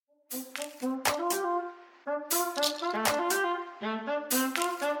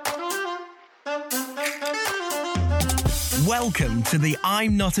Welcome to the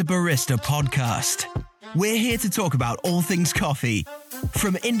I'm Not a Barista podcast. We're here to talk about all things coffee,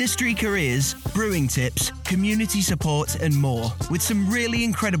 from industry careers, brewing tips, community support, and more, with some really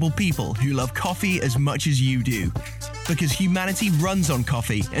incredible people who love coffee as much as you do. Because humanity runs on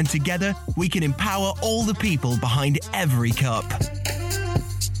coffee, and together we can empower all the people behind every cup.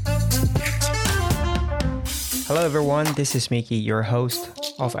 Hello everyone, this is Mickey, your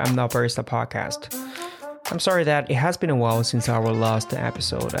host of I'm Not Barista podcast. I'm sorry that it has been a while since our last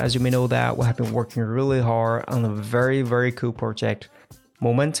episode. As you may know that we have been working really hard on a very cool project,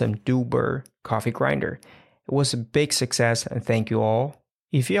 Momentum Duber Coffee Grinder. It was a big success and thank you all.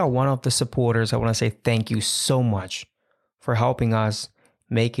 If you are one of the supporters, I want to say thank you so much for helping us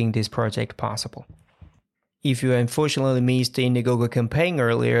making this project possible. If you unfortunately missed the Indiegogo campaign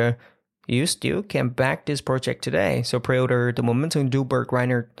earlier, you still can back this project today. So pre-order the Momentum Duber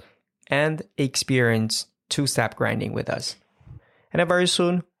Grinder and experience two-step grinding with us. And then very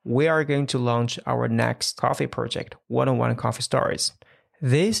soon, we are going to launch our next coffee project, One-on-One Coffee Stories.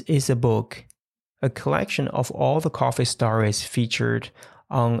 This is a book, a collection of all the coffee stories featured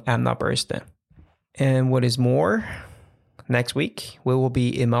on I'm Not Barista. And what is more, next week, we will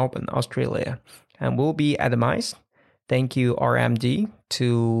be in Melbourne, Australia, and we'll be at the MICE. Thank you, RMD,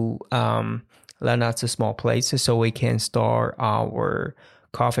 to lend us a small place so we can start our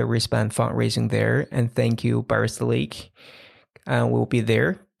coffee wristband fundraising there. And thank you, Barista League. And we'll be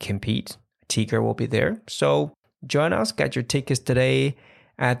there, compete. Tigger will be there. So join us, get your tickets today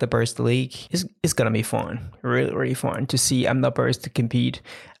at the Barista League. It's going to be fun, really fun to see I'm Not Barista compete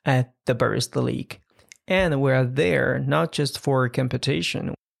at the Barista League. And we're there not just for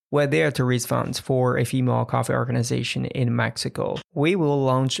competition. We're there to raise funds for a female coffee organization in Mexico. We will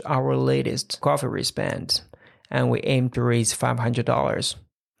launch our latest coffee wristband, and we aim to raise $500.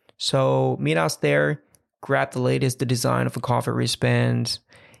 So meet us there, grab the latest design of a coffee wristband,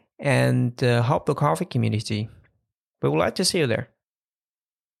 and help the coffee community. We would like to see you there.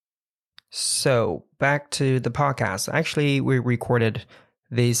 So back to the podcast. Actually, we recorded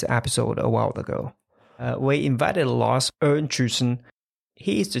this episode a while ago. We invited Lars Aaen Thøgersen.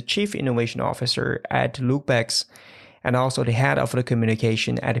 He is the Chief Innovation Officer at Lubex and also the head of the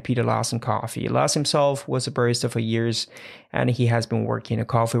communication at Peter Larsen Coffee. Lars himself was a barista for years, and he has been working in the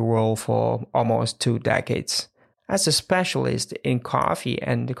coffee world for almost 2 decades as a specialist in coffee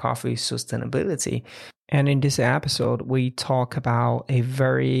and coffee sustainability. And in this episode, we talk about a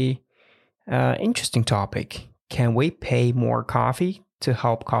very interesting topic. Can we pay more coffee to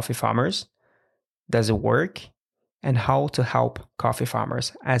help coffee farmers? Does it work? And how to help coffee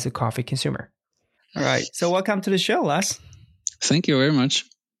farmers as a coffee consumer. All right. So welcome to the show, Lars. Thank you very much.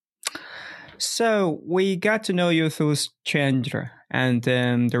 So we got to know you through Chandra. And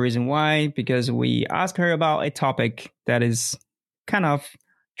the reason why, because we asked her about a topic that is kind of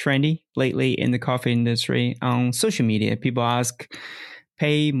trendy lately in the coffee industry on social media. People ask,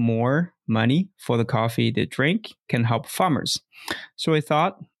 pay more money for the coffee they drink can help farmers. So we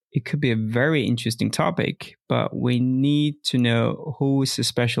thought, it could be a very interesting topic, but we need to know who is a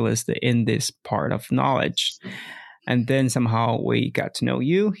specialist in this part of knowledge. And then somehow we got to know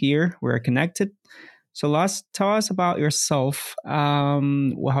you here. We're connected. So Lars, tell us about yourself.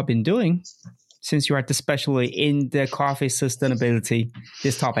 What have you been doing since you are the specialist in the coffee sustainability,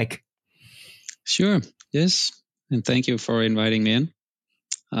 this topic? Sure. Yes. And thank you for inviting me in.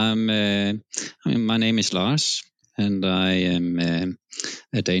 My name is Lars. And I am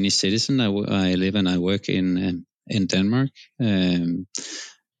a Danish citizen. I live and I work in Denmark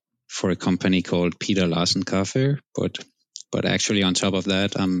for a company called Peter Larsen Coffee. But actually, on top of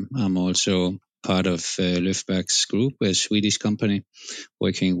that, I'm also part of Løfbergs Group, a Swedish company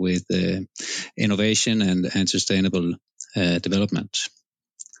working with innovation and sustainable development.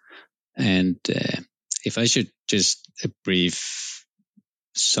 And if I should just a brief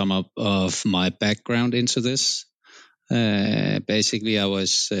sum up of my background into this. Basically, I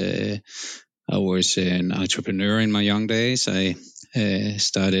was an entrepreneur in my young days. I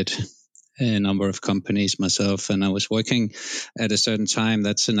started a number of companies myself, and I was working at a certain time.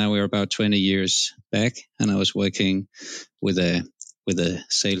 Now we're about 20 years back, and I was working with a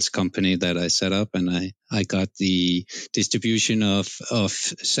sales company that I set up, and I got the distribution of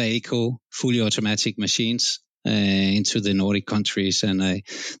Seiko fully automatic machines into the Nordic countries, and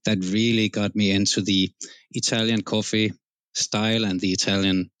that really got me into the Italian coffee style and the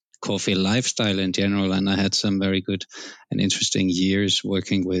Italian coffee lifestyle in general. And I had some very good and interesting years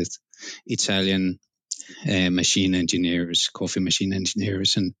working with Italian machine engineers, coffee machine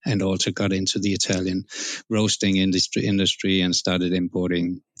engineers, and also got into the Italian roasting industry and started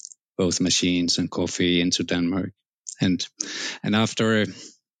importing both machines and coffee into Denmark. And after a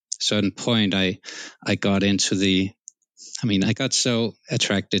certain point, I got into I got so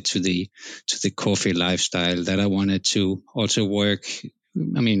attracted to the coffee lifestyle that I wanted to also work.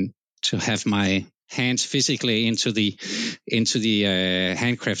 To have my hands physically into the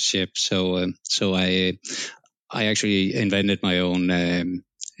handcraftship. So I actually invented my own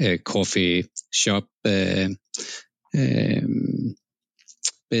coffee shop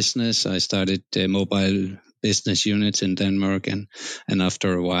business. I started mobile business units in Denmark, and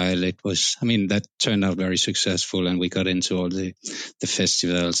after a while that turned out very successful, and we got into all the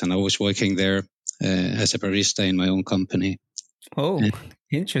festivals, and I was working there as a barista in my own company. Oh,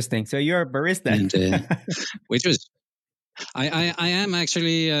 interesting. So you're a barista. And which was I am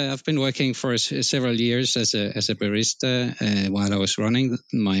actually I've been working for several years as a barista while I was running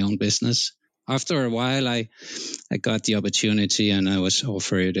my own business. After a while, I got the opportunity, and I was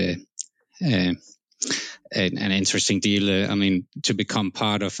offered an interesting deal. To become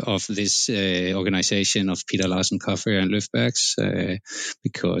part of this organization of Peter Larsen Coffee and Løfbergs,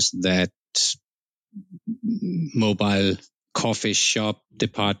 because that mobile coffee shop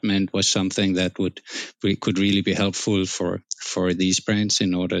department was something that could really be helpful for these brands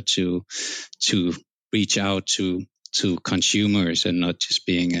in order to reach out to consumers and not just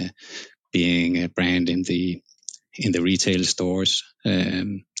being a brand in the retail stores.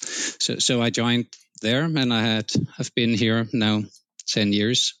 So I joined there, and I've been here now 10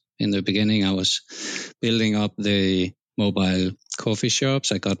 years. In the beginning, I was building up the mobile coffee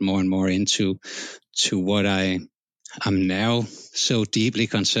shops. I got more and more into what I'm now so deeply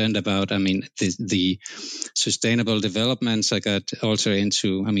concerned about. The sustainable developments. I got also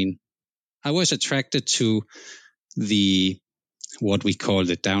into, I was attracted to what we call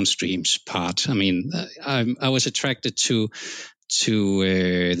the downstreams part. I was attracted to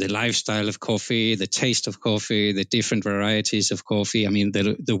the lifestyle of coffee, the taste of coffee, the different varieties of coffee.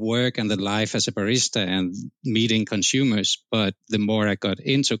 The work and the life as a barista and meeting consumers. But the more I got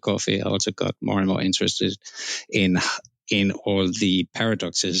into coffee, I also got more and more interested in all the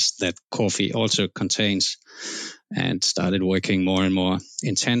paradoxes that coffee also contains, and started working more and more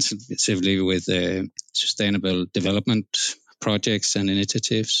intensively with sustainable development projects and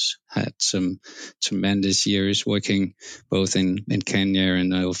initiatives. Had some tremendous years working both in Kenya,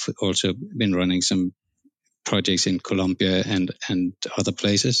 and I've also been running some projects in Colombia and other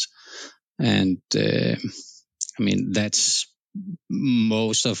places. And that's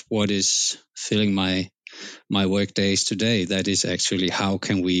most of what is filling my work days today. That is actually how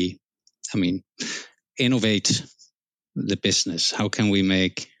can we innovate the business? How can we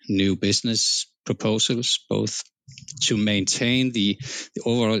make new business proposals, both to maintain the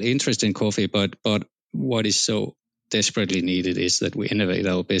overall interest in coffee, but what is so desperately needed is that we innovate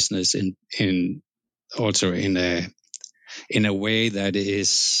our business in a way that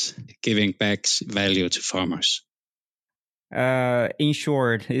is giving back value to farmers. In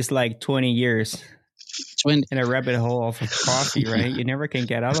short, it's like 20 years in a rabbit hole of coffee, right? You never can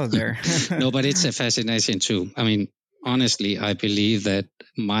get out of there. No, but it's a fascination too. Honestly, I believe that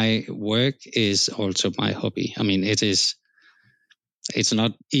my work is also my hobby. It's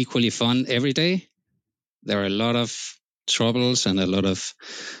not equally fun every day. There are a lot of troubles and a lot of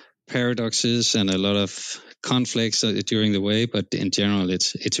paradoxes and a lot of conflicts during the way, but in general,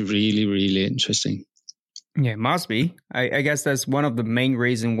 it's really, really interesting. Yeah, it must be. I guess that's one of the main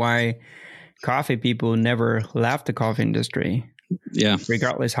reasons why coffee people never left the coffee industry. Yeah.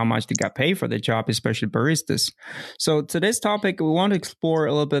 Regardless how much they got paid for the job, especially baristas. So today's topic, we want to explore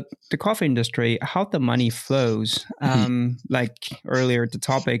a little bit the coffee industry, how the money flows. Like earlier, the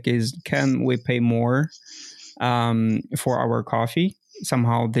topic is, can we pay more for our coffee?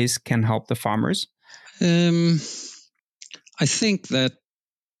 Somehow this can help the farmers. I think that,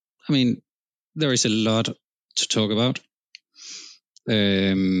 there is a lot to talk about.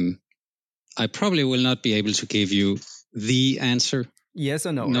 I probably will not be able to give you the answer. Yes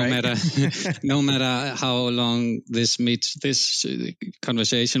or no? No right? no matter how long this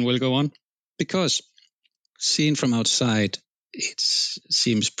conversation will go on, because seen from outside, it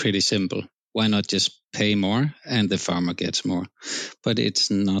seems pretty simple. Why not just pay more and the farmer gets more? But it's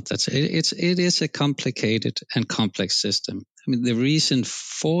not that. It is a complicated and complex system. The reason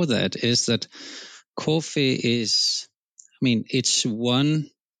for that is that coffee is, it's one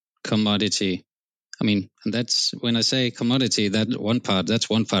commodity. And that's when I say commodity, that's one part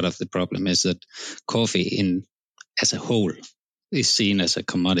of the problem, is that coffee as a whole is seen as a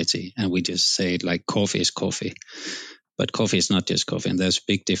commodity, and we just say it like coffee is coffee. But coffee is not just coffee, and there's a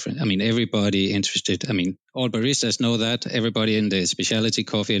big difference. I mean, everybody interested, I mean, all baristas know that. Everybody in the specialty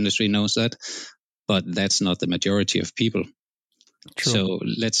coffee industry knows that. But that's not the majority of people. True. So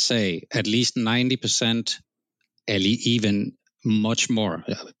let's say at least 90%, even much more,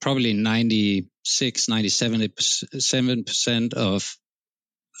 probably 96, 97% of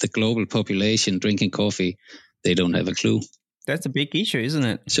the global population drinking coffee, they don't have a clue. That's a big issue, isn't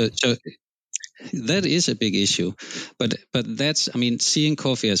it? So that is a big issue. But that's, I mean, seeing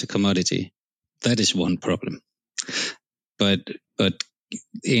coffee as a commodity, that is one problem. But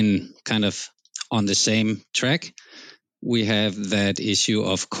in kind of on the same track, we have that issue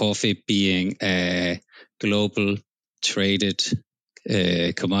of coffee being a global traded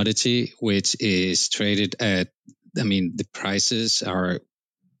commodity, which is traded at, I mean, the prices are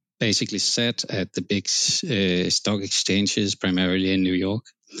basically set at the big stock exchanges, primarily in New York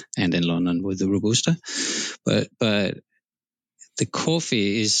and in London with the Robusta. But the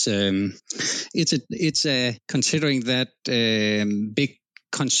coffee is, it's a considering that big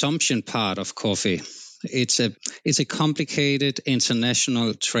consumption part of coffee. It's a complicated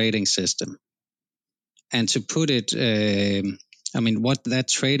international trading system. And to put it, I mean, what that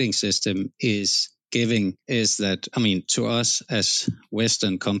trading system is giving is that, I mean, to us as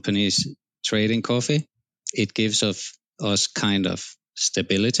Western companies trading coffee, it gives us kind of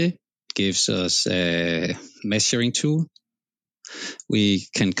stability, gives us a measuring tool. We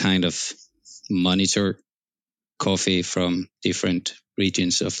can kind of monitor coffee from different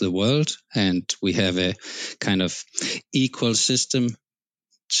regions of the world, and we have a kind of equal system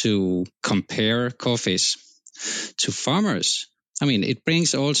to compare coffees to farmers. I mean, it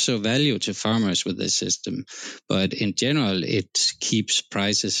brings also value to farmers with this system, but in general, it keeps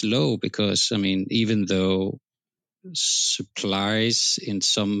prices low because, I mean, even though supplies in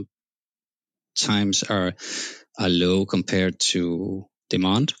some times are low compared to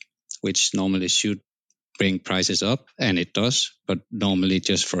demand, which normally should bring prices up, and it does, but normally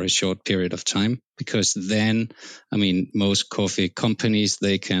just for a short period of time, because then, I mean, most coffee companies,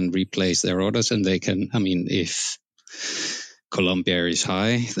 they can replace their orders, and they can, I mean, if Colombia is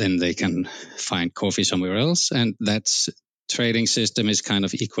high, then they can find coffee somewhere else, and that's trading system is kind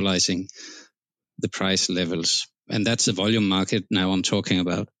of equalizing the price levels, and that's the volume market now I'm talking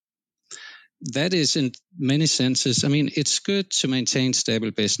about. That is, in many senses, I mean, it's good to maintain stable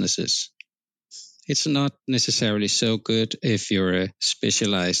businesses. It's not necessarily so good if you're a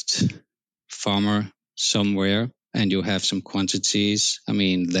specialized farmer somewhere and you have some quantities, I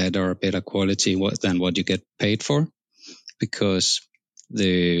mean, that are better quality than what you get paid for, because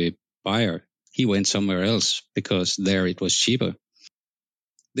the buyer, he went somewhere else because there it was cheaper.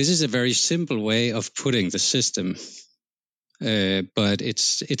 This is a very simple way of putting the system, but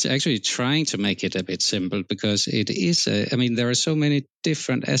it's actually trying to make it a bit simple, because it is, I mean, there are so many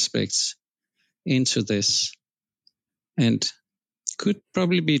different aspects into this, and could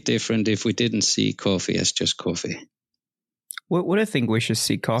probably be different if we didn't see coffee as just coffee. What do you think we should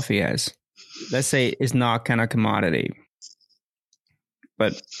see coffee as? Let's say it's not kind of commodity,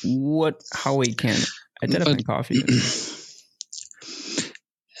 but how we can identify coffee?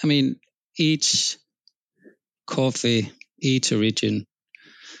 I mean, each coffee, each origin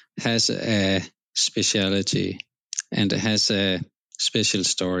has a speciality, and it has a special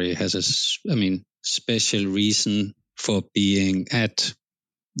story, has a, I mean, special reason for being at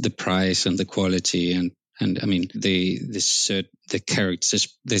the price and the quality, and I mean the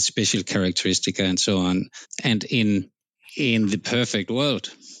characters, the special characteristic, and so on. And in the perfect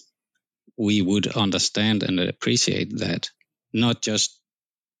world, we would understand and appreciate that, not just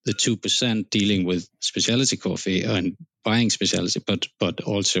the 2% dealing with specialty coffee and buying specialty, but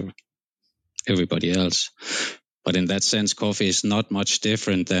also everybody else. But in that sense, coffee is not much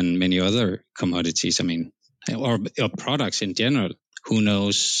different than many other commodities. I mean, or products in general. Who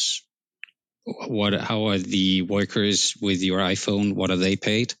knows how are the workers with your iPhone? What are they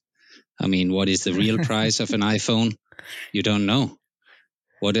paid? I mean, what is the real price of an iPhone? You don't know.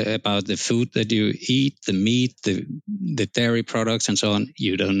 What about the food that you eat, the meat, the dairy products, and so on?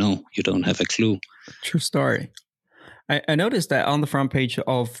 You don't know. You don't have a clue. True story. I noticed that on the front page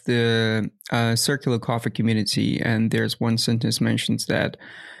of the Circular Coffee community, and there's one sentence mentions that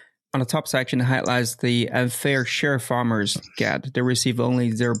on the top section, it highlights the unfair share farmers get. They receive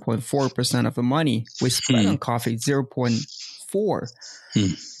only 0.4% of the money. We spend on coffee 0.4.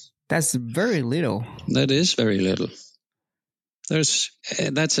 That's very little. That is very little. That's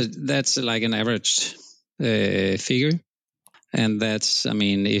like an average figure, and that's, I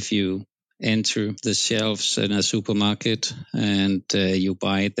mean, if you enter the shelves in a supermarket and you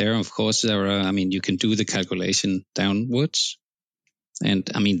buy it there. Of course, you can do the calculation downwards. And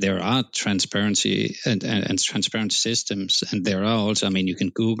there are transparency and transparent systems. And there are also, you can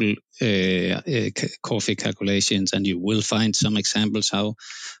Google coffee calculations and you will find some examples how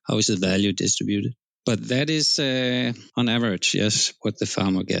is the value distributed. But that is on average, yes, what the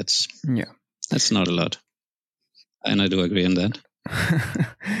farmer gets. Yeah. That's not a lot. And I do agree on that.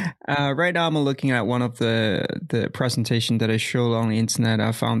 Right now I'm looking at one of the presentation that I showed on the internet.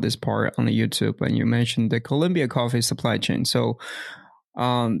 I found this part on the YouTube, and you mentioned the Colombia coffee supply chain. So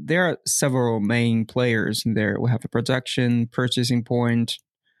there are several main players in there. We have the production, purchasing point,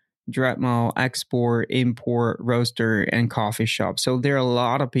 direct mill, export, import, roaster, and coffee shop. So there are a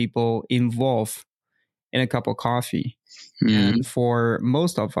lot of people involved in a cup of coffee. And for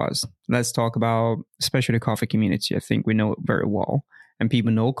most of us, let's talk about especially the coffee community. I think we know it very well, and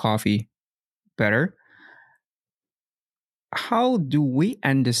people know coffee better. How do we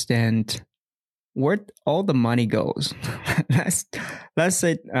understand where all the money goes? let's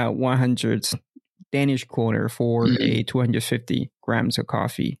say 100 Danish kroner for a 250 grams of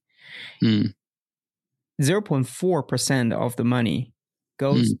coffee. 0.4% of the money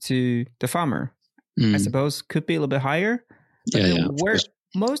goes to the farmer. I suppose could be a little bit higher. But where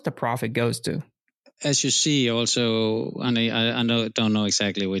most of the profit goes to? As you see, also, and I don't know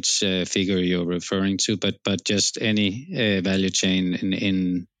exactly which figure you're referring to, but just any value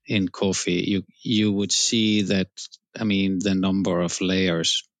chain in coffee, you would see that. The number of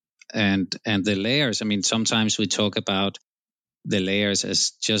layers, and the layers. Sometimes we talk about the layers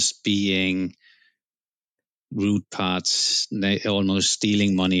as just being root parts, almost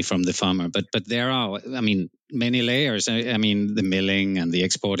stealing money from the farmer. But there are, many layers. The milling and the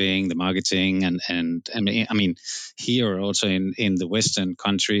exporting, the marketing, and here also in the Western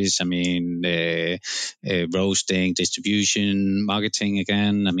countries, roasting, distribution, marketing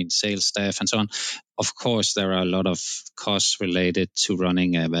again, sales staff and so on. Of course, there are a lot of costs related to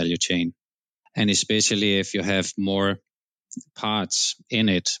running a value chain. And especially if you have more parts in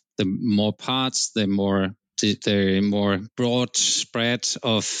it, the more parts, the more broad spread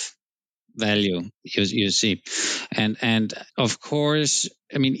of value you see. And of course,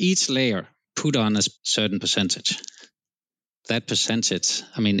 each layer put on a certain percentage. That percentage,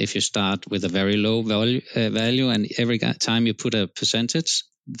 if you start with a very low value and every time you put a percentage,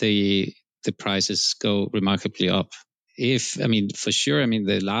 the prices go remarkably up. For sure,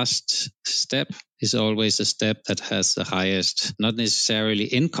 the last step is always a step that has the highest, not necessarily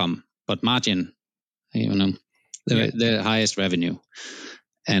income, but margin, the highest revenue.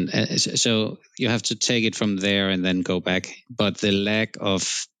 And so you have to take it from there and then go back. But the lack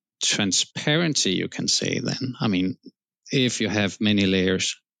of transparency, you can say then, if you have many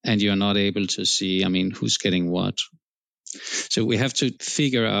layers and you're not able to see, who's getting what. So we have to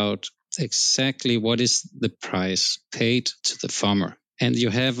figure out exactly what is the price paid to the farmer. And you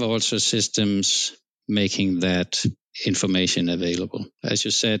have also systems making that information available. As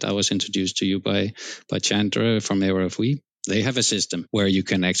you said, I was introduced to you by Chandra from ARFV. They have a system where you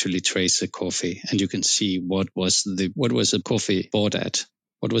can actually trace the coffee and you can see what was the coffee bought at,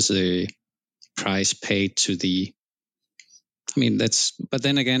 what was the price paid to the. But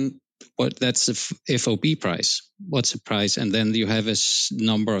then again, that's the FOB price. What's the price? And then you have a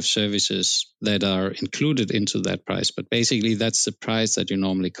number of services that are included into that price. But basically, that's the price that you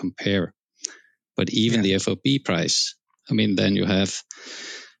normally compare. But even the FOB price, then you have,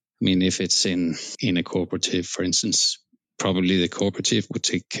 if it's in a cooperative, for instance, probably the cooperative would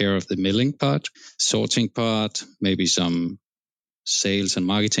take care of the milling part, sorting part, maybe some sales and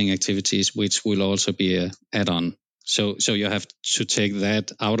marketing activities, which will also be an add-on. So you have to take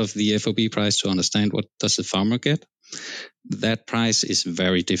that out of the FOB price to understand what does the farmer get. That price is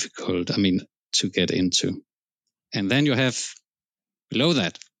very difficult, to get into. And then you have below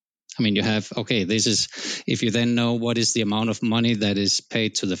that, you have, this is, if you then know what is the amount of money that is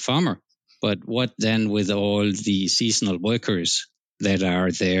paid to the farmer, but what then with all the seasonal workers that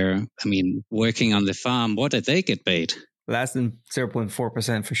are there, working on the farm, what did they get paid? Less than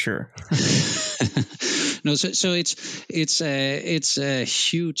 0.4% for sure. No, so it's a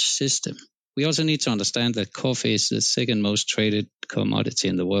huge system. We also need to understand that coffee is the second most traded commodity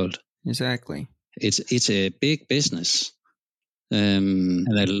in the world. Exactly. It's a big business, and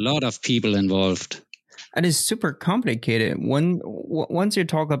there are a lot of people involved. And it's super complicated. Once you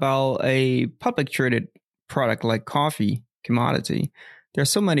talk about a public traded product like coffee commodity, there are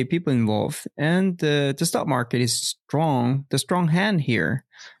so many people involved, and the stock market is strong. The strong hand here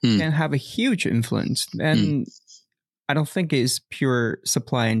can have a huge influence. And I don't think it's pure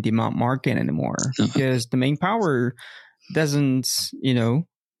supply and demand market anymore, because the main power doesn't,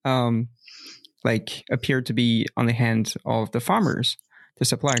 like appear to be on the hand of the farmers, the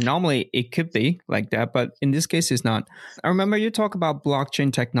supplier. Normally it could be like that, but in this case it's not. I remember you talk about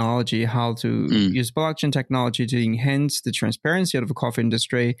blockchain technology, how to use blockchain technology to enhance the transparency of the coffee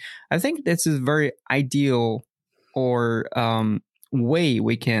industry. I think this is very ideal or way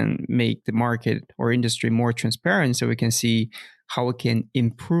we can make the market or industry more transparent, so we can see how we can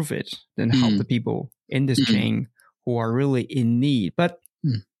improve it and help the people in this chain who are really in need. But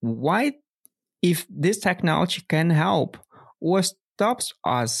why, if this technology can help, what stops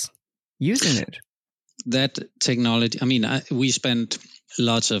us using it? That technology, I mean, we spent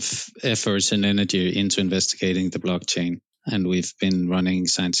lots of efforts and energy into investigating the blockchain, and we've been running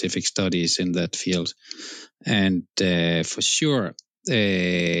scientific studies in that field. And for sure,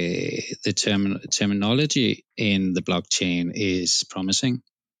 the terminology in the blockchain is promising.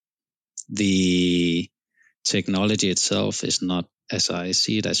 The technology itself is not, as I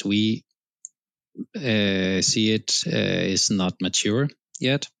see it, as we see it, is not mature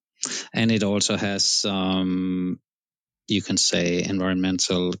yet. And it also has some, you can say,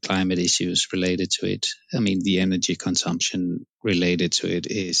 environmental climate issues related to it. I mean, the energy consumption related to it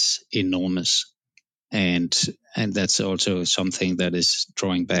is enormous. And that's also something that is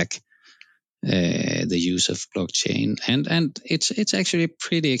drawing back the use of blockchain. And it's actually a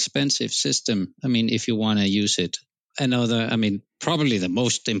pretty expensive system. I mean, if you want to use it. Probably the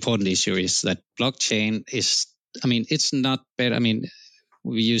most important issue is that blockchain is, I mean, it's not better. I mean,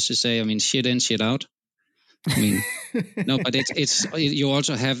 we used to say, I mean, shit in, shit out. I mean, no, but it's you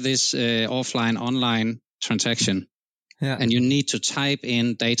also have this offline, online transaction, and you need to type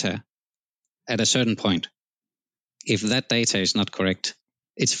in data at a certain point. If that data is not correct,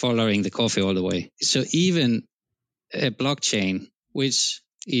 it's following the coffee all the way. So even a blockchain, which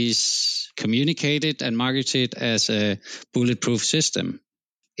is communicated and marketed as a bulletproof system,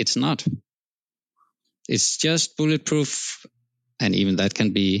 it's not. It's just bulletproof, and even that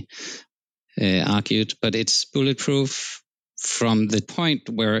can be argued, but it's bulletproof from the point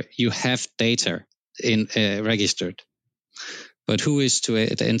where you have data in registered. But who is to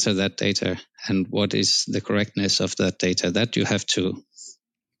enter that data, and what is the correctness of that data? That you have to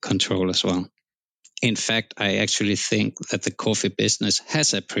control as well. In fact, I actually think that the coffee business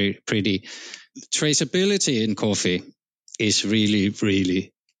has a pretty traceability in coffee is really,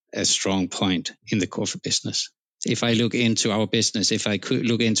 really a strong point in the coffee business. If I look into our business, if I could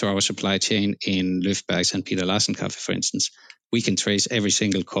look into our supply chain in Løfbergs and Peter Larsen Coffee, for instance, we can trace every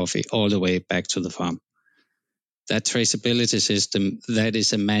single coffee all the way back to the farm. That traceability system, that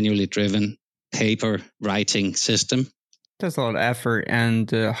is a manually driven paper writing system. There's a lot of effort and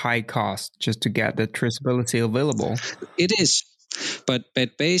high cost just to get the traceability available. It is, but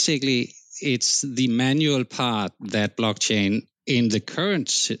basically it's the manual part that blockchain in the current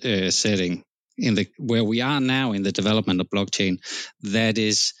setting, where we are now in the development of blockchain,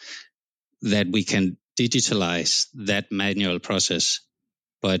 that we can digitalize that manual process,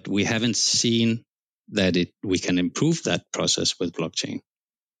 but we haven't seen that we can improve that process with blockchain.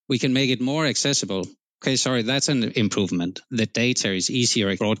 We can make it more accessible. Okay, sorry, that's an improvement. The data is easier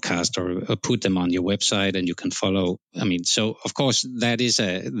to broadcast or put them on your website, and you can follow. I mean, so of course that is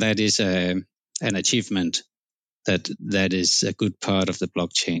an achievement. That is a good part of the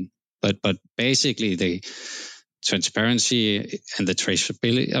blockchain. But basically the transparency and the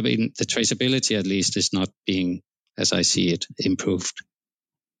traceability. I mean, the traceability at least is not being, as I see it, improved.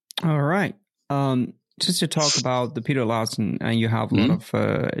 All right. Just to talk about the Peter Larsen, and you have a lot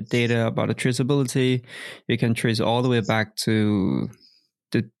of data about the traceability. You can trace all the way back to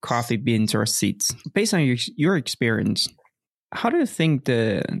the coffee beans or seeds. Based on your experience, how do you think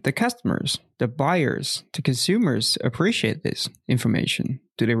the customers, the buyers, the consumers appreciate this information?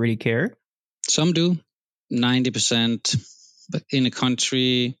 Do they really care? Some do, 90%. But in a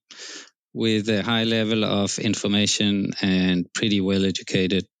country with a high level of information and pretty well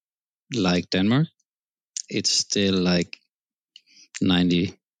educated like Denmark, it's still like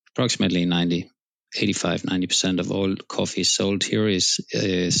approximately 85-90% of all coffee sold here is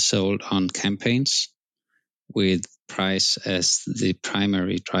sold on campaigns with price as the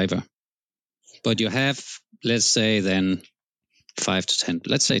primary driver. But you have, let's say then 5 to 10,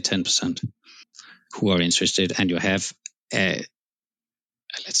 let's say 10% who are interested, and you have, let's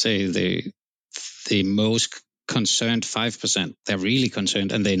say the most concerned 5%. They're really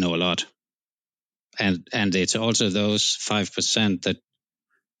concerned and they know a lot. And it's also those 5% that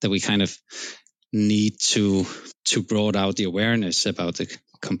we kind of need to broaden out the awareness about the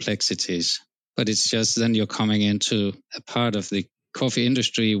complexities But it's just then you're coming into a part of the coffee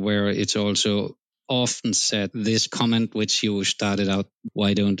industry where it's also often said this comment, which you started out,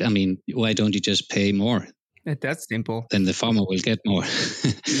 why don't you just pay more? That's simple. Then the farmer will get more.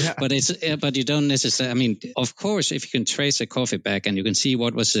 Yeah. But you don't necessarily, of course, if you can trace a coffee back and you can see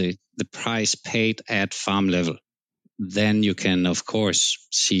what was the price paid at farm level, then you can, of course,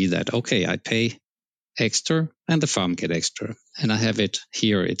 see that, okay, I pay extra and the farm get extra. And I have it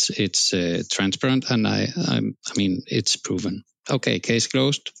here. It's transparent and it's proven. Okay, case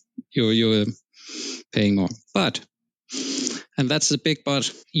closed. You're paying more. But, and that's the big but,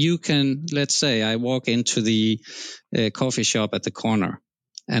 you can, let's say I walk into the coffee shop at the corner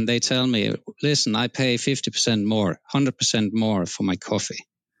and they tell me, listen, I pay 50% more, 100% more for my coffee.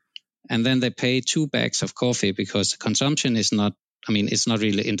 And then they pay 2 bags of coffee because the consumption is not, it's not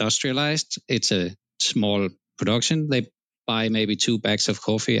really industrialized. It's a small production. They buy maybe 2 bags of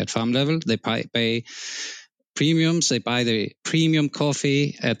coffee at farm level. They pay premiums. They buy the premium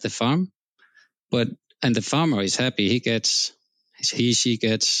coffee at the farm. And the farmer is happy. She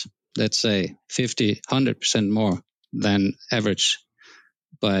gets, let's say, 50, 100% more than average.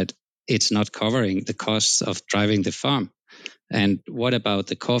 But it's not covering the costs of driving the farm. And what about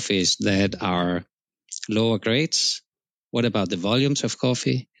the coffees that are lower grades? What about the volumes of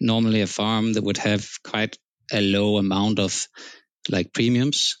coffee? Normally a farm that would have quite a low amount of like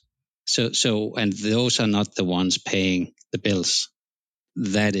premiums. So, and those are not the ones paying the bills.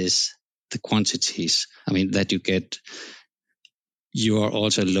 That is the quantities. That you get, you are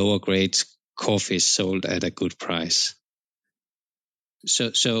also lower grade coffee sold at a good price.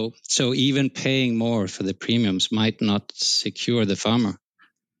 So even paying more for the premiums might not secure the farmer.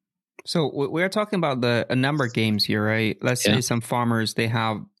 So we're talking about a number games here, right? Let's say some farmers, they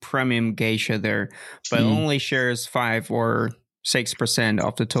have premium geisha there, but only shares 5 or 6%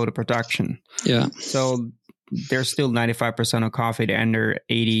 of the total production. Yeah. So there's still 95% of coffee under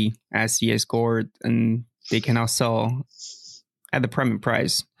 80 SCA scored, and they cannot sell at the premium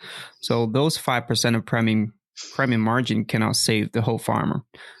price. So those 5% of premium margin cannot save the whole farmer.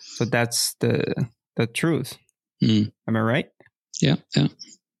 So that's the truth. Am I right? Yeah.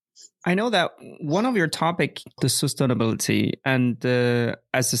 I know that one of your topic, the sustainability, and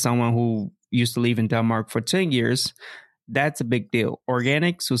as someone who used to live in Denmark for 10 years, that's a big deal.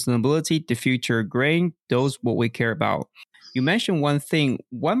 Organic, sustainability, the future grain, those what we care about. You mentioned one thing,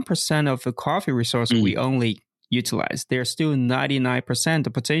 1% of the coffee resource we only utilize. There's still 99%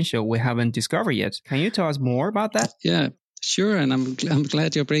 of potential we haven't discovered yet. Can you tell us more about that? Yeah. Sure, and I'm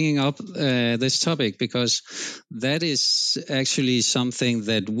glad you're bringing up this topic, because that is actually something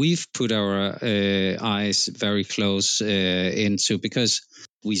that we've put our eyes very close into, because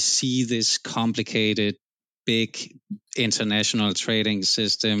we see this complicated, big international trading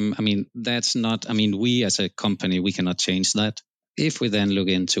system. That's not, we as a company, we cannot change that. If we then look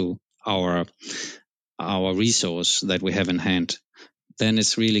into our resource that we have in hand, then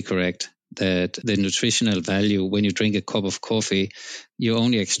it's really correct that the nutritional value, when you drink a cup of coffee, you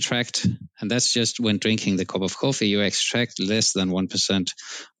only extract, and that's just when drinking the cup of coffee, you extract less than 1%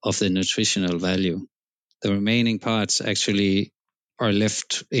 of the nutritional value. The remaining parts actually are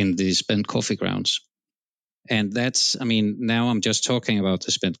left in the spent coffee grounds. And that's, now I'm just talking about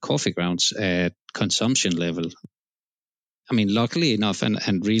the spent coffee grounds at consumption level. Luckily enough,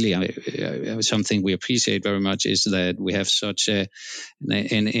 and really something we appreciate very much is that we have such an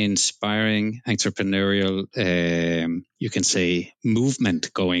inspiring entrepreneurial, you can say,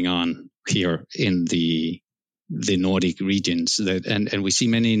 movement going on here in the Nordic regions. And we see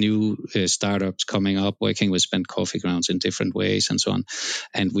many new startups coming up, working with spent coffee grounds in different ways and so on.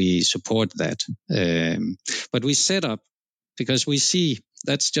 And we support that. But we set up, because we see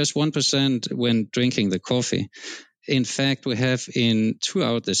that's just 1% when drinking the coffee. In fact, we have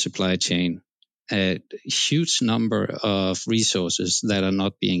throughout the supply chain a huge number of resources that are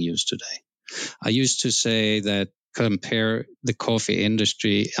not being used today. I used to say that compare the coffee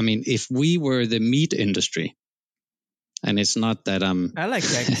industry. If we were the meat industry, and it's not that I like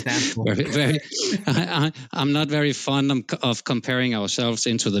that example. I'm not very fond of comparing ourselves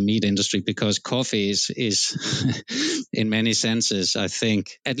into the meat industry, because coffee is in many senses, I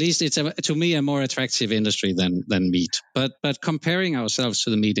think, at least it's to me a more attractive industry than meat. But comparing ourselves to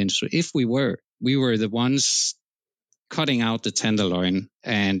the meat industry, if we were the ones cutting out the tenderloin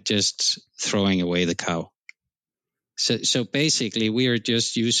and just throwing away the cow. So basically, we are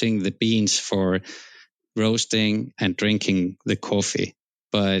just using the beans for roasting and drinking the coffee,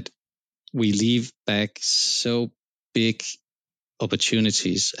 but we leave back so big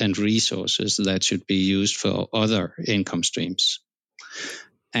opportunities and resources that should be used for other income streams.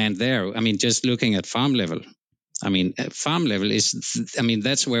 And there, just looking at farm level, farm level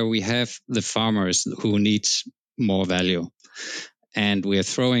that's where we have the farmers who need more value. And we're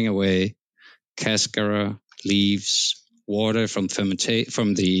throwing away cascara, leaves, water from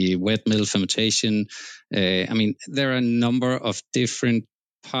the wet mill fermentation. There are a number of different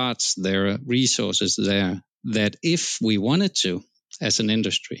parts. There are resources there that if we wanted to, as an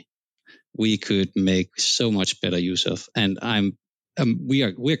industry, we could make so much better use of. And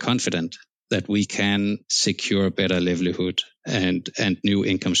we're confident that we can secure better livelihood and new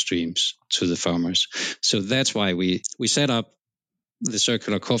income streams to the farmers. So that's why we set up the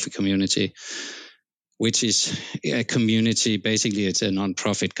Circular Coffee Community, which is a community. Basically, it's a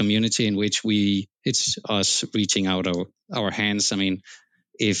non-profit community in which it's us reaching out our hands.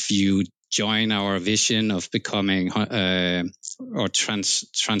 If you join our vision of becoming or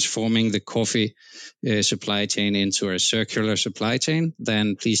transforming the coffee supply chain into a circular supply chain,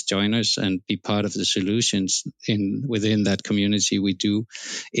 then please join us and be part of the solutions within that community. We do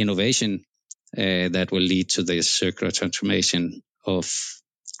innovation that will lead to the circular transformation of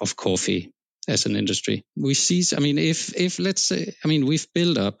coffee as an industry. We see, if let's say, we've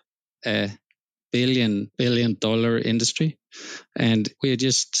built up a $1 billion industry, and we've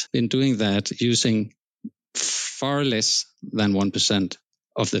just been doing that using far less than 1%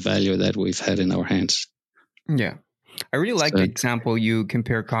 of the value that we've had in our hands. Yeah. I really like the example you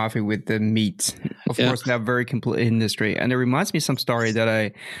compare coffee with the meat. Of course, they're very complete industry. And it reminds me of some story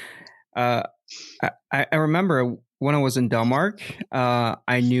that I remember when I was in Denmark.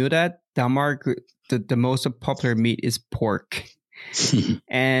 I knew that Denmark, the most popular meat is pork.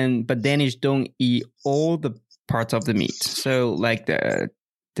 But Danish don't eat all the parts of the meat. So like the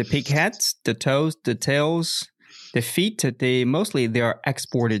pig heads, the toes, the tails, the feet, they are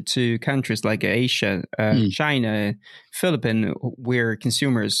exported to countries like Asia, China, Philippines, where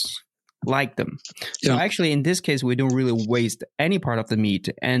consumers like them. So actually, in this case, we don't really waste any part of the meat,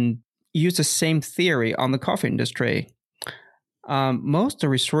 and use the same theory on the coffee industry. Most of the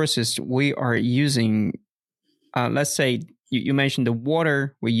resources we are using, let's say you mentioned the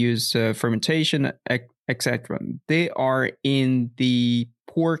water, we use fermentation, etc. They are in the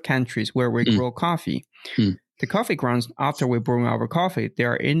poor countries where we grow coffee. The coffee grounds, after we brew our coffee, they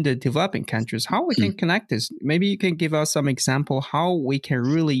are in the developing countries. How we can connect this? Maybe you can give us some example how we can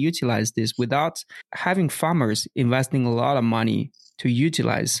really utilize this without having farmers investing a lot of money to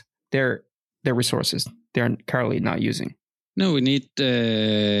utilize their resources they're currently not using. No, we need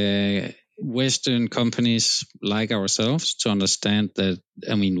Western companies like ourselves to understand that,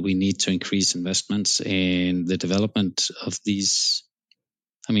 we need to increase investments in the development of these,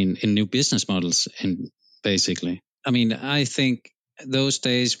 in new business models, and basically. I think those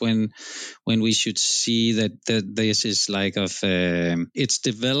days when we should see that this is like its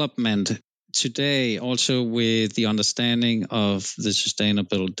development today, also with the understanding of the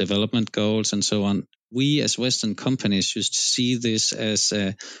sustainable development goals and so on, we as Western companies should see this as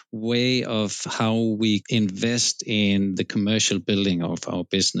a way of how we invest in the commercial building of our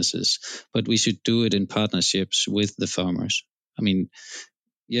businesses, but we should do it in partnerships with the farmers.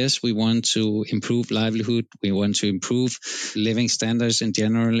 Yes, we want to improve livelihood. We want to improve living standards in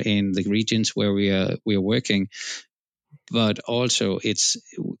general in the regions where we are working. But also,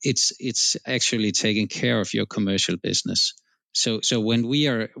 it's actually taking care of your commercial business. So when we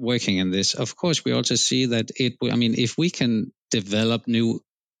are working in this, of course, we also see that if we can develop new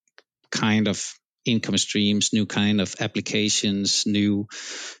kind of income streams, new kind of applications, new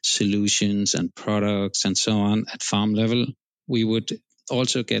solutions and products and so on at farm level, we would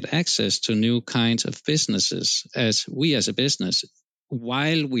also get access to new kinds of businesses as a business,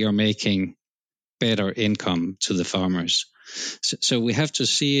 while we are making better income to the farmers. So we have to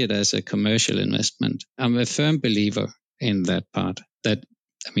see it as a commercial investment. I'm a firm believer in that part, that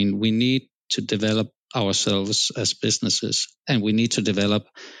we need to develop ourselves as businesses, and we need to develop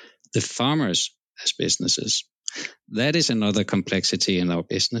the farmers as businesses. That is another complexity in our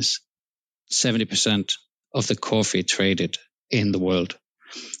business. 70% of the coffee traded in the world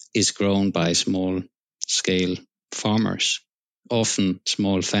is grown by small scale farmers, often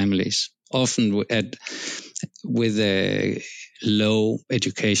small families, often with a low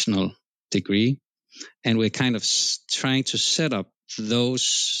educational degree. And we're kind of trying to set up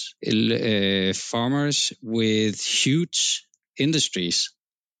those farmers with huge industries.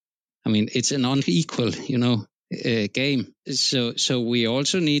 It's an unequal, game. So we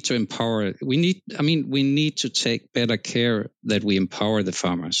also need to empower. We need to take better care that we empower the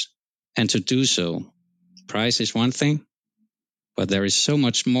farmers. And to do so, price is one thing, but there is so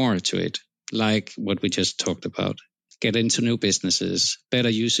much more to it, like what we just talked about. get into new businesses, better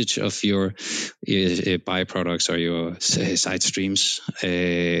usage of your byproducts or your side streams.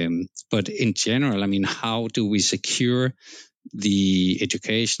 But in general, I mean, how do we secure the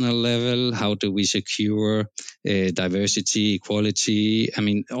educational level? How do we secure diversity, equality? I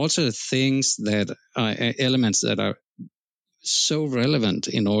mean, also things that are elements that are so relevant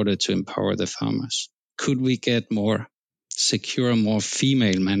in order to empower the farmers. Could we get secure more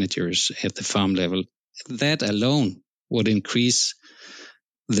female managers at the farm level? That alone would increase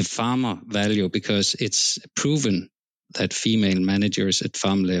the farmer value, because it's proven that female managers at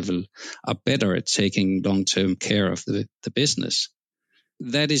farm level are better at taking long-term care of the business.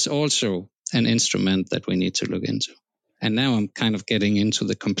 That is also an instrument that we need to look into. And now I'm kind of getting into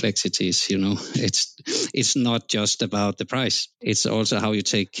the complexities, it's not just about the price. It's also how you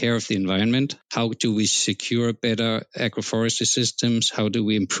take care of the environment. How do we secure better agroforestry systems? How do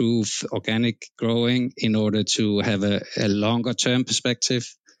we improve organic growing in order to have a longer term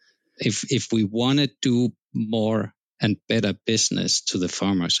perspective? If we want to do more and better business to the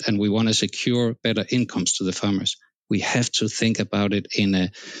farmers, and we want to secure better incomes to the farmers, we have to think about it in a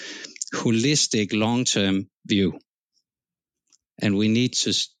holistic long-term view. And we need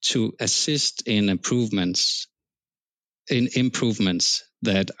to assist in improvements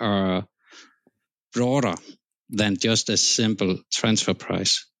that are broader than just a simple transfer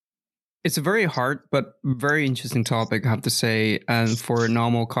price. It's a very hard but very interesting topic, I have to say. And for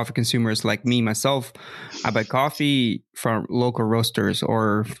normal coffee consumers like me, myself, I buy coffee from local roasters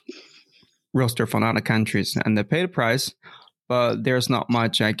or roaster from other countries, and they pay the price. But there's not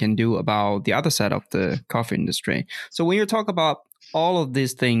much I can do about the other side of the coffee industry. So when you talk about all of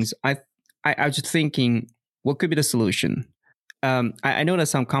these things, I was just thinking, what could be the solution? I know that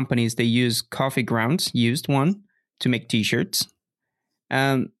some companies, they use coffee grounds, used one, to make T-shirts.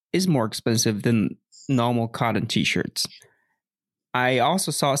 It's more expensive than normal cotton T-shirts. I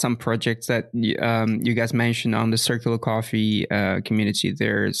also saw some projects that you guys mentioned on the circular coffee community.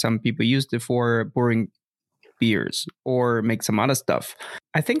 There, some people used it for brewing beers or make some other stuff.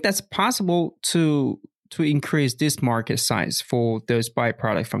 I think that's possible to increase this market size for those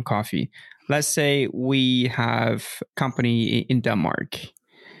byproducts from coffee. Let's say we have a company in Denmark,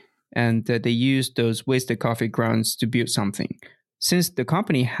 and they use those wasted coffee grounds to build something. Since the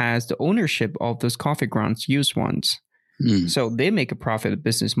company has the ownership of those coffee grounds, used ones, so they make a profit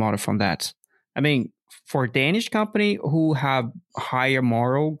business model from that. I mean, for a Danish company who have higher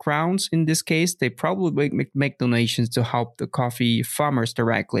moral grounds in this case, they probably make donations to help the coffee farmers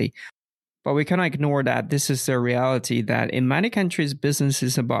directly. But we cannot ignore that this is the reality that in many countries, business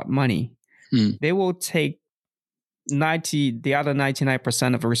is about money. They will take the other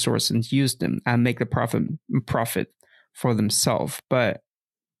 99% of the resources and use them and make the profit for themselves. But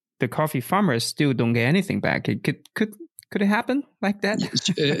the coffee farmers still don't get anything back. It could it happen like that?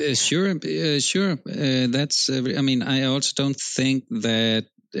 Sure. That's. I mean, I also don't think that.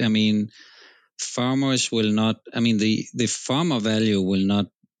 I mean, farmers will not. I mean, the farmer value will not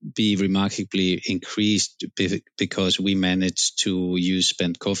be remarkably increased because we manage to use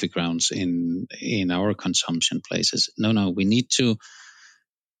spent coffee grounds in our consumption places. No. We need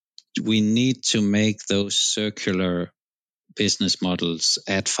to make those circular business models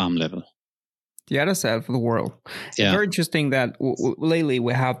at farm level. The other side of the world. Yeah. It's very interesting that lately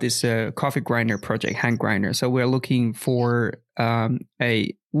we have this coffee grinder project, hand grinder. So we're looking for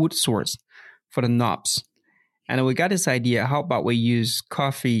a wood source for the knobs. And we got this idea, how about we use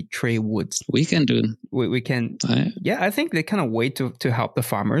coffee tray woods? We can do it. We can. Yeah, I think they kind of way to help the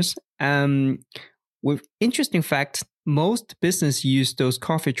farmers. With interesting fact, most business use those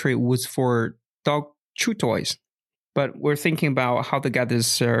coffee tray woods for dog chew toys. But we're thinking about how to get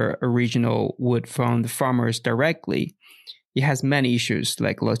this original wood from the farmers directly. It has many issues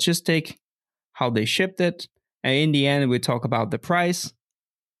like logistic, how they shipped it. And in the end, we talk about the price.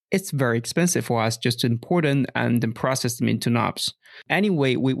 It's very expensive for us just to import them and then process them into knobs.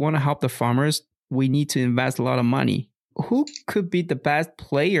 Anyway, we want to help the farmers. We need to invest a lot of money. Who could be the best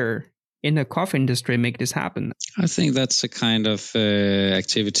player in the coffee industry make this happen? I think that's the kind of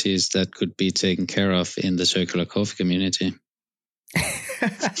activities that could be taken care of in the circular coffee community.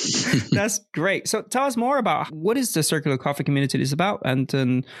 That's great. So tell us more about what is the circular coffee community is about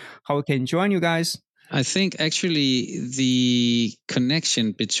and how we can join you guys. I think actually the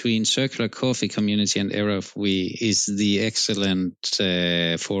connection between circular coffee community and EROF is the excellent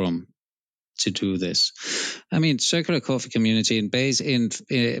forum to do this. I mean, circular coffee community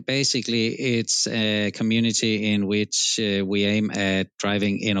basically it's a community in which we aim at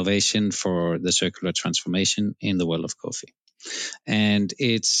driving innovation for the circular transformation in the world of coffee. and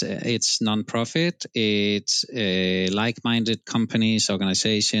it's non-profit. It's like-minded companies,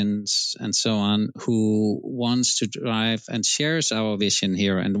 organizations, and so on who wants to drive and shares our vision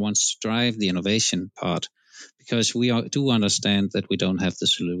here and wants to drive the innovation part, because we do understand that we don't have the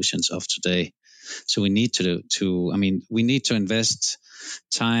solutions of today. So we need we need to invest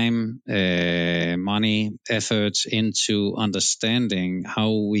time, money, efforts into understanding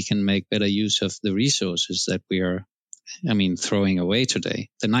how we can make better use of the resources that we are, throwing away today,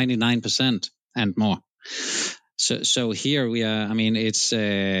 the 99% and more. So here we are. It's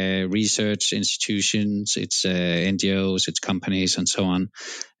research institutions, it's NGOs, it's companies, and so on,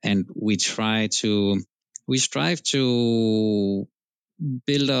 and we strive to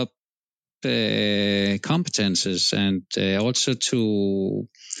build up competences and also to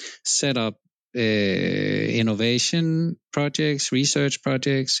set up innovation projects, research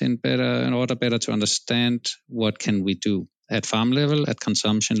projects in order better to understand what can we do at farm level, at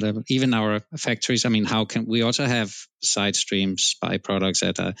consumption level, even our factories. How can we also have side streams, byproducts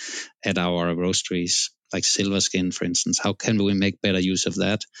at our roasteries, like silver skin, for instance? How can we make better use of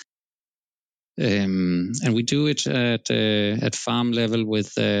that? And we do it at farm level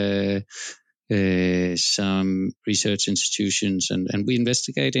with some research institutions, and we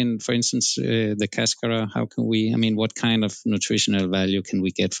investigate in, for instance, the cascara. How can we, what kind of nutritional value can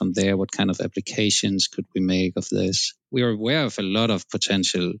we get from there? What kind of applications could we make of this? We are aware of a lot of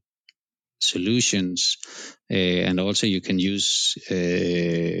potential solutions, and also you can use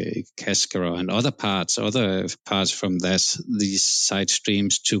cascara and other parts from these side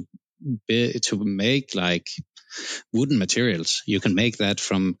streams to make like wooden materials. You can make that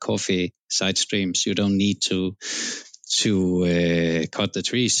from coffee side streams. You don't need to cut the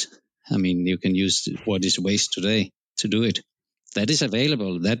trees. You can use what is waste today to do it. That is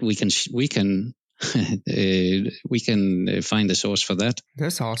available. That we can find a source for that.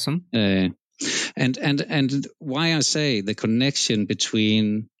 That's awesome. And why I say the connection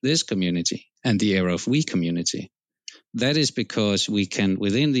between this community and the Era of We community, that is because we can,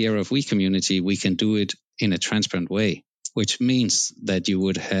 within the Era of We community, we can do it in a transparent way, which means that you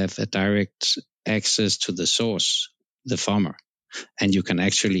would have a direct access to the source, the farmer. And you can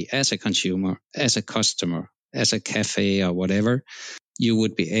actually, as a consumer, as a customer, as a cafe or whatever, you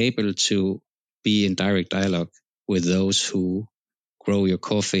would be able to be in direct dialogue with those who grow your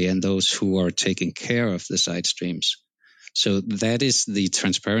coffee and those who are taking care of the side streams. So that is the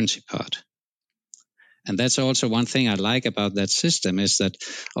transparency part. And that's also one thing I like about that system is that,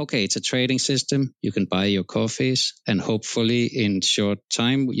 okay, it's a trading system. You can buy your coffees, and hopefully in short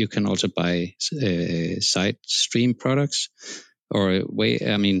time, you can also buy side stream products or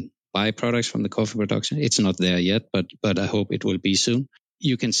byproducts from the coffee production. It's not there yet, but I hope it will be soon.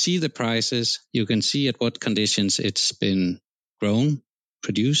 You can see the prices. You can see at what conditions it's been grown,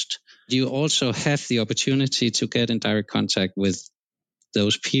 produced. You also have the opportunity to get in direct contact with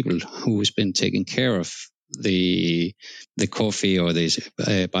those people who has been taking care of the coffee or these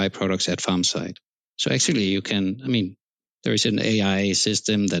byproducts at farm side. So actually you can, there is an AI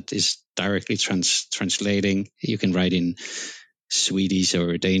system that is directly translating. You can write in Swedish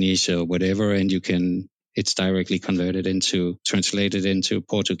or Danish or whatever, and it's directly translated into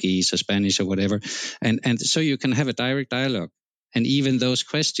Portuguese or Spanish or whatever. And so you can have a direct dialogue. And even those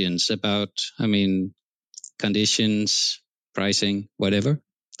questions about, conditions, pricing, whatever.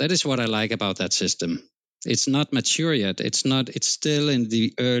 That is what I like about that system. It's not mature yet. It's still in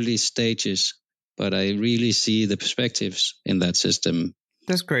the early stages, but I really see the perspectives in that system.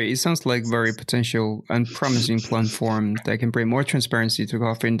 That's great. It sounds like very potential and promising platform that can bring more transparency to the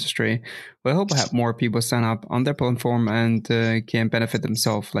coffee industry. We hope to have more people sign up on their platform and can benefit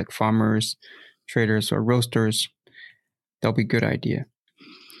themselves, like farmers, traders, or roasters. That'll be a good idea.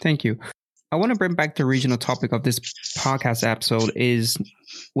 Thank you. I want to bring back the original topic of this podcast episode is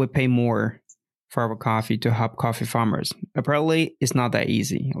we pay more for our coffee to help coffee farmers. Apparently, it's not that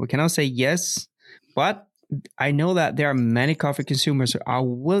easy. We cannot say yes, but I know that there are many coffee consumers who are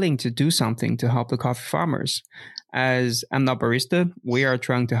willing to do something to help the coffee farmers. As I'm not barista, we are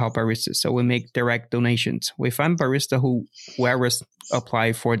trying to help baristas. So we make direct donations. We find barista whoever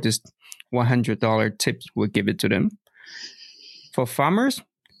apply for this $100 tip, we give it to them. For farmers,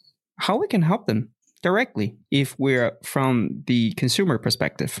 how we can help them directly if we're from the consumer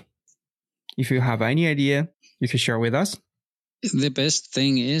perspective. If you have any idea, you can share with us. The best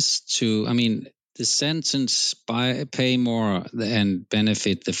thing is the sentence pay more and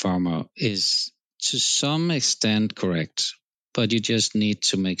benefit the farmer is to some extent correct, but you just need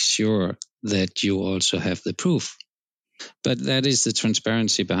to make sure that you also have the proof. But that is the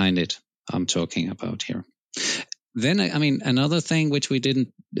transparency behind it I'm talking about here. Then, another thing which we didn't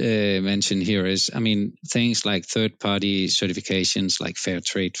mention here is, things like third-party certifications, like fair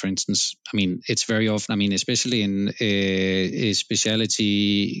trade, for instance. It's very often, especially in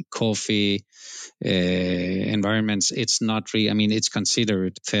specialty coffee environments, it's not really, it's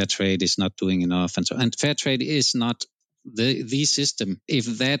considered fair trade is not doing enough. And fair trade is not the system.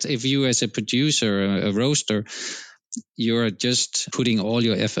 If you as a producer, a roaster, you're just putting all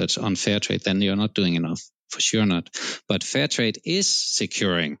your efforts on fair trade, then you're not doing enough. For sure not. But fair trade is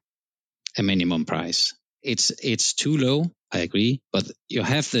securing a minimum price. It's too low, I agree, but you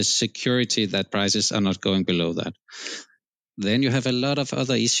have the security that prices are not going below that. Then you have a lot of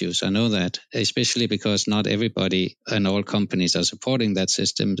other issues. I know that, especially because not everybody and all companies are supporting that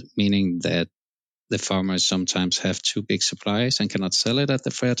system, meaning that the farmers sometimes have too big supplies and cannot sell it at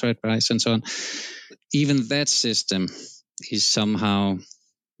the fair trade price and so on. Even that system is somehow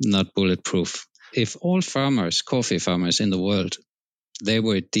not bulletproof. If all farmers, coffee farmers in the world, they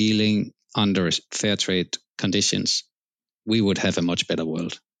were dealing under fair trade conditions, we would have a much better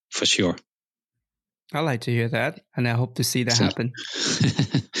world, for sure. I like to hear that, and I hope to see that happen.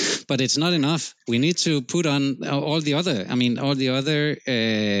 But it's not enough. We need to put on all the other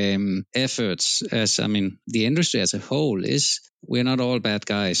efforts. As the industry as a whole is. We're not all bad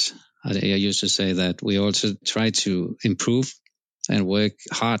guys. I used to say that. We also try to improve and work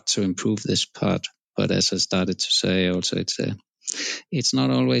hard to improve this part. But as I started to say, also it's not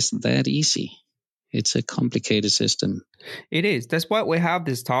always that easy. It's a complicated system. It is. That's why we have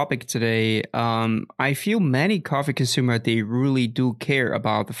this topic today. I feel many coffee consumers, they really do care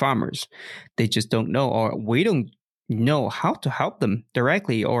about the farmers. They just don't know, or we don't know how to help them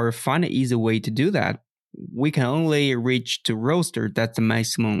directly or find an easy way to do that. We can only reach to roaster. That's the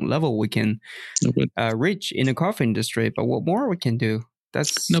maximum level we can reach in the coffee industry. But what more we can do?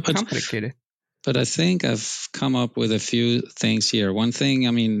 That's complicated. But I think I've come up with a few things here. One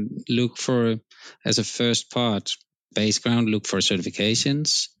thing, look for, as a first part, background, look for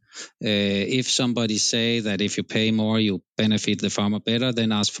certifications. If somebody say that if you pay more, you benefit the farmer better,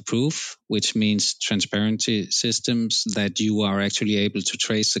 then ask for proof, which means transparency systems that you are actually able to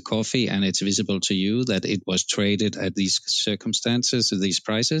trace the coffee and it's visible to you that it was traded at these circumstances, at these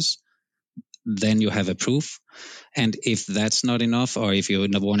prices. Then you have a proof. And if that's not enough, or if you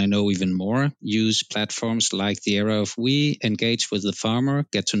want to know even more, use platforms like the Era of We, engage with the farmer,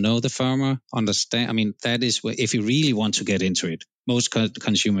 get to know the farmer, understand. That is where, if you really want to get into it, most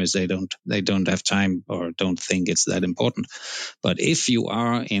consumers, they don't have time or don't think it's that important. But if you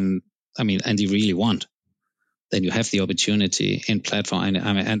are and you really want, then you have the opportunity in platform.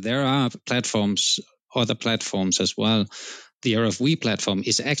 And there are platforms, other platforms as well. The Era of We platform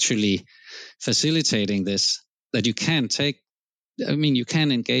is actually facilitating this, that you can you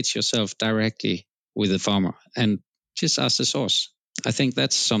can engage yourself directly with the farmer and just ask the source. I think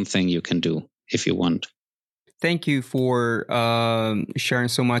that's something you can do if you want. Thank you for sharing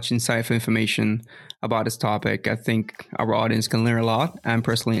so much insightful information about this topic. I think our audience can learn a lot. And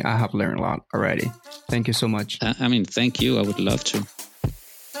personally, I have learned a lot already. Thank you so much. Thank you. I would love to.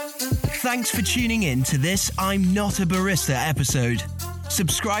 Thanks for tuning in to this I'm Not a Barista episode.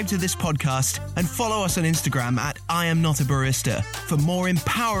 Subscribe to this podcast and follow us on Instagram at I Am Not a Barista for more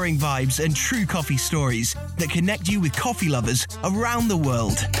empowering vibes and true coffee stories that connect you with coffee lovers around the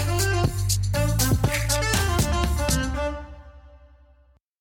world.